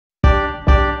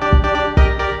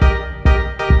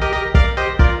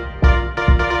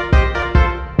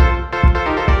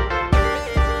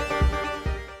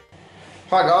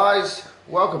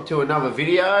Welcome to another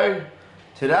video.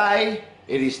 Today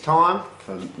it is time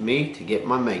for me to get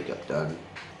my makeup done.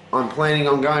 I'm planning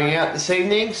on going out this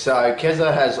evening, so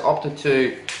Keza has opted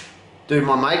to do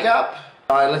my makeup.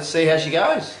 Let's see how she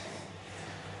goes.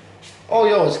 All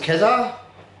yours, Keza.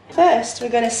 First, we're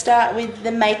going to start with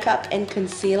the makeup and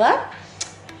concealer.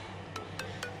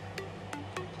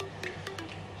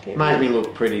 Made me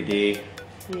look pretty, dear.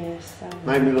 Yes.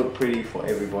 Made me look pretty for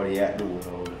everybody out in the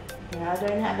world. Yeah, I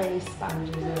don't have any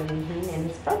sponges or anything, and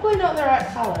it's probably not the right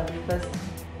colour because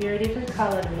you're a different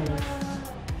colour to me.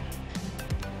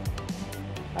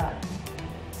 But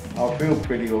I feel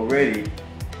pretty already.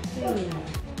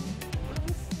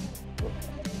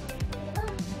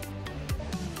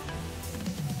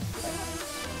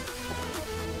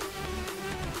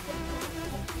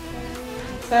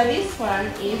 So this one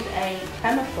is a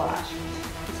camouflage.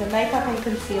 It's a makeup and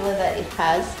concealer that it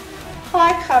has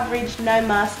high coverage, no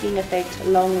masking effect,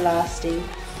 long lasting.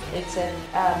 It's a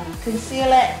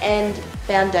concealer and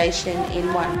foundation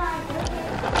in one.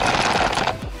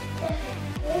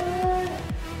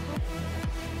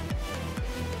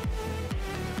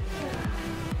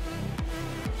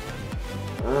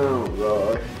 Oh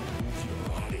God.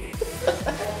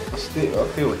 I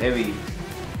feel heavy. You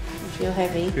feel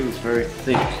heavy? It feels very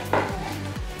thick.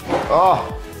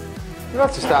 Oh, you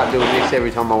have to start doing this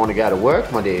every time I want to go to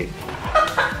work, my dear.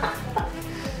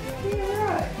 Yeah,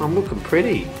 right. I'm looking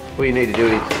pretty. All you need to do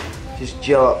is just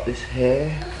gel up this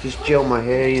hair. Just gel my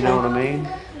hair, you know what I mean?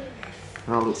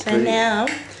 And I look So pretty. now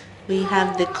we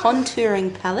have the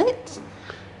contouring palette.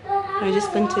 We're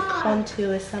just going to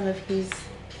contour some of his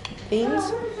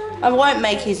things. I won't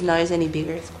make his nose any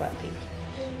bigger, it's quite big.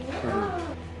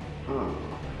 Oh.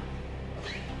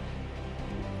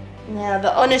 Now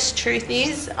the honest truth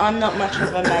is, I'm not much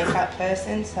of a makeup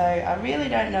person, so I really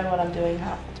don't know what I'm doing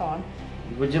half the time.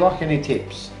 Would you like any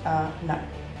tips? No.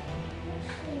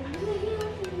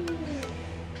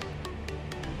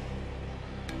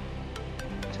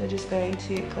 So just going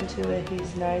to contour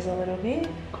his nose a little bit.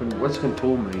 What's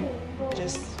contour mean?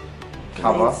 Just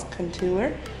Cover. nice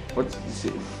contour. What's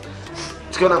it?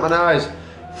 It's gone up my nose.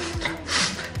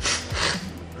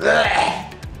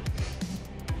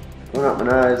 Gone up my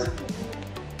nose.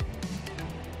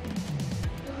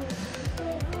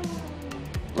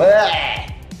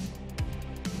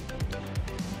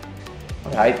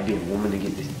 I'd hate to be a woman to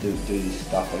get this do this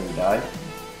stuff every day.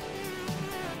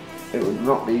 It would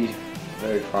not be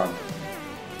very fun.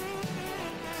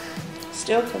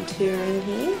 Still contouring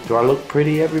here. Do I look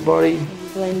pretty, everybody?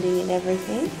 Blending in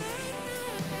everything.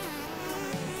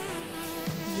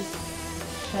 Just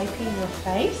shaping your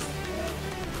face.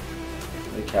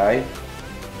 Okay.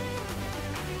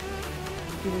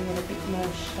 Giving it a bit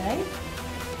more shape.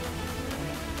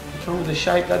 What's wrong with the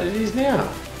shape that it is now?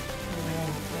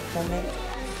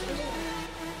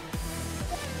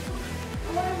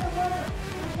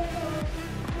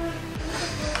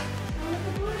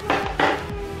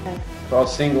 If I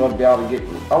was single, I'd be able to get...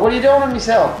 Oh, what are you doing to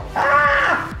myself?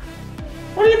 Ah!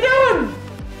 What are you doing?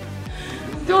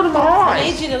 You're doing to my I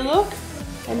need eyes. you to look,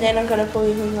 and then I'm going to pull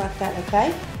you in like that,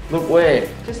 okay? Look where?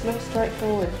 Just look straight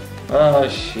forward. Oh,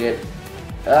 shit.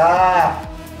 Ah!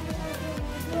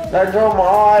 Don't draw my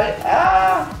eye.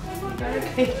 Ah!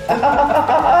 Okay.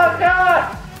 Oh,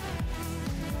 God!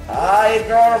 Ah, you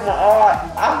drew on my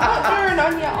eye. I'm not drawing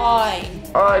on your eye.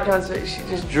 Oh, I can't see. She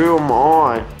just drew on my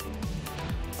eye.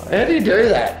 How do you do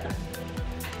that?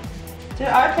 Do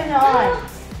open your eye.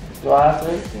 Do I have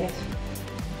to? Yes.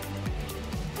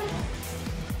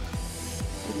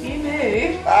 If you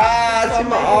move, Ah, it's in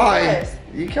my make it eye. worse.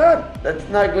 You can't. That's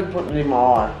no good putting it in my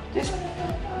eye. Just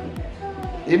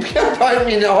You can't poke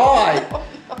me in the eye.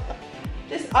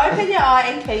 Just open your eye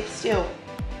and keep still.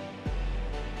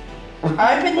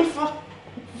 Open your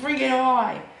friggin'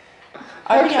 eye.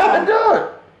 I Open your can't eye. do it.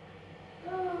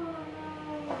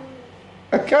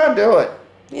 I can't do it.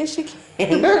 Yes, you You're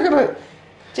can. not gonna.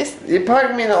 Just. You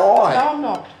poke me in the eye. No, I'm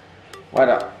not. Wait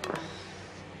up.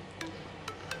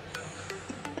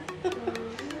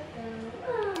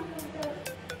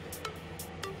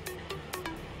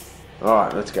 All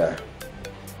right, let's go.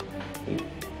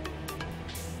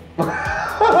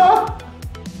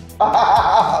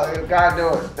 You can't do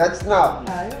it. That's not.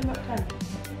 No, I'm not done.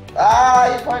 Ah,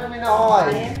 you poked me in the I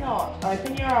eye. am not.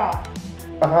 Open your eye.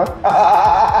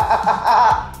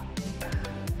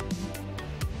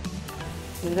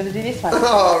 We're gonna do this one.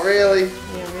 Oh, really?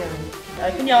 Yeah, really.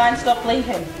 Open your eye and stop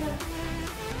blinking.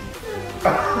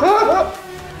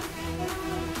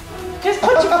 Just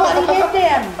put your bloody head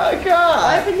down. I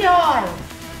can't. Open your eye.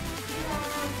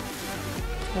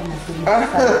 Oh my goodness,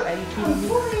 are you kidding me?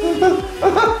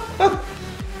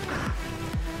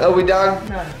 Are we done?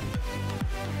 No.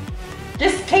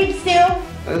 Just keep still.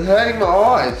 It's hurting my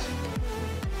eyes.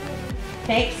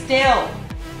 Keep still.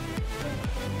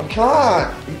 I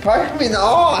can't. You poked me in the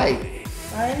eye.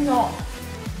 I'm not.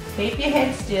 Keep your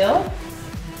head still.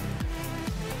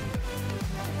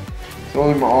 It's all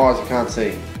in my eyes. I can't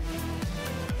see.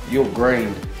 You're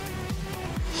green.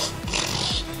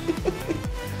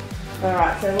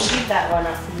 Alright, so we'll give that one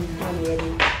up for you on the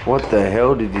edit. What the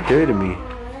hell did you do to me?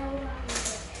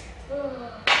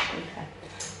 Okay.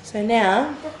 So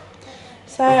now,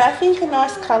 I think a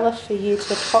nice colour for you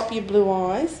to pop your blue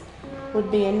eyes would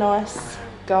be a nice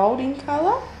golden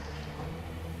colour.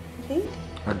 I think.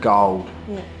 A gold.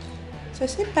 Yeah. So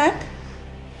sit back.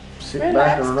 Sit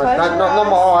Relax, back and close your not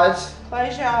my eyes.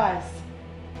 Close your eyes.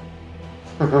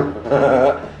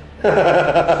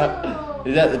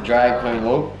 Is that the drag queen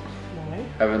look? No.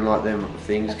 Having like them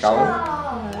things coloured?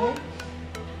 No.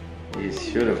 You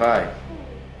should have, hey?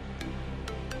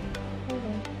 Hold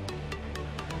on.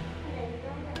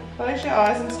 Close your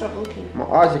eyes and stop looking. My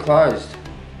eyes are closed.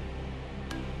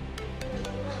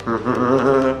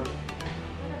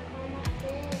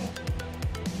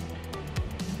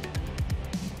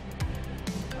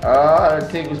 I don't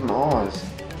think it was my eyes.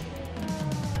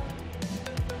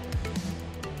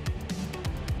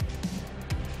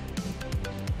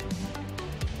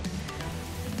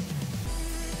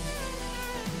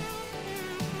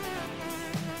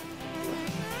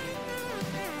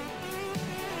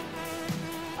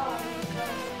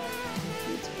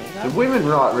 Do women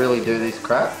really do this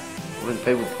crap? When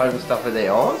people poking stuff in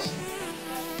their eyes?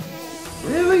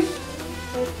 Really?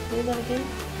 Do that again.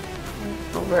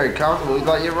 Not very comfortable. It's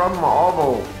like you're rubbing my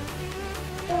eyeball.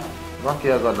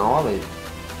 Lucky I got an eyelid.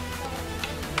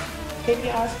 Keep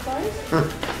your eyes closed.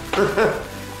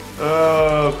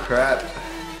 Oh crap.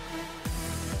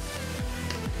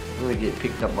 I'm gonna get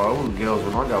picked up by all the girls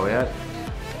when I go out.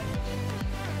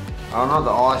 Oh, not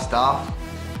the eye stuff.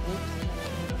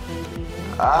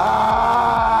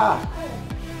 Ah!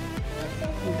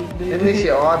 Isn't this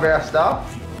your eyebrow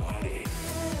stuff?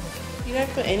 You don't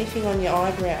put anything on your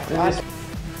eyebrows.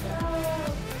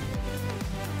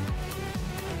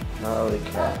 Holy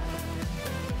crap.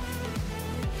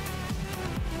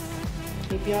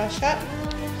 Keep your eyes shut.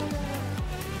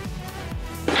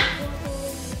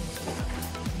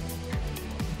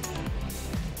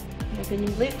 Open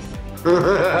your lips.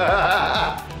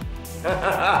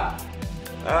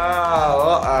 Oh,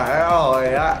 what the hell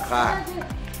is that crap?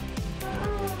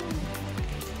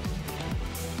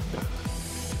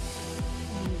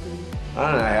 I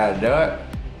don't know how to do it.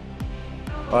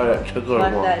 Oh, that tickles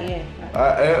Like one. that, yeah.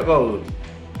 There it goes.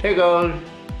 Tickles.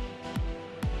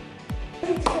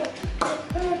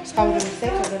 Just hold it a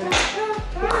sec. I'm going to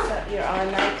fix up your eye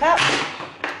makeup.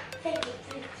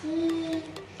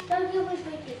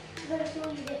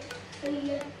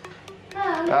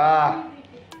 Ah.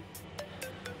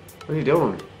 What are you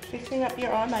doing? Fixing up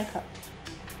your eye makeup.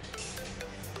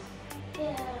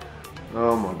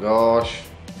 Oh my gosh.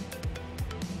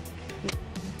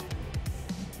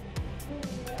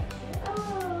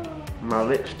 My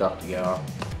lips stuck together.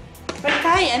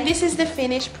 Okay, and this is the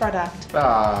finished product.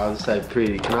 Ah, that's so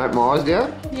pretty. Can I open my eyes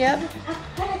down? Yep.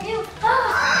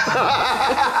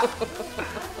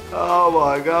 Oh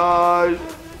my gosh.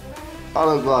 I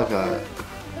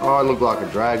look like a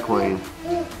drag queen.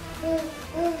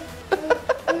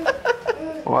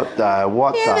 What the?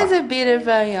 Yeah, there's a bit of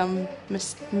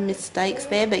mistakes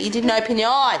there, but you didn't open your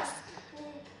eyes.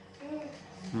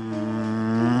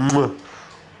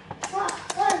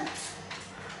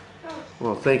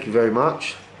 Well, thank you very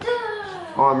much.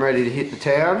 I'm ready to hit the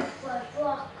town.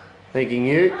 Thanking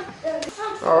you.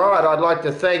 Alright, I'd like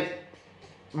to thank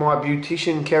my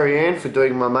beautician Kerry Ann for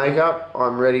doing my makeup.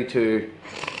 I'm ready to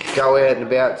go out and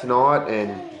about tonight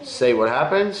and see what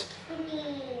happens.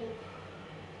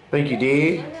 Thank you,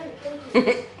 dear.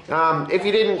 If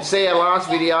you didn't see our last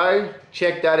video,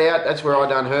 check that out. That's where I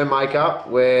done her makeup,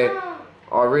 where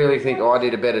I really think I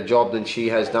did a better job than she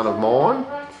has done of mine.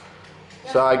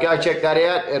 So go check that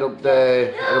out. It'll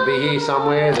be here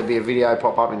somewhere. There'll be a video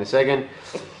pop up in a second.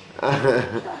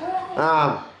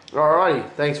 Alrighty,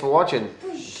 thanks for watching.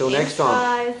 Until next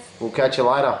time, we'll catch you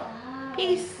later.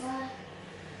 Peace.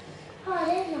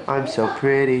 I'm so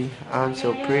pretty. I'm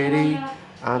so pretty.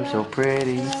 I'm so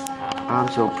pretty. I'm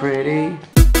so pretty.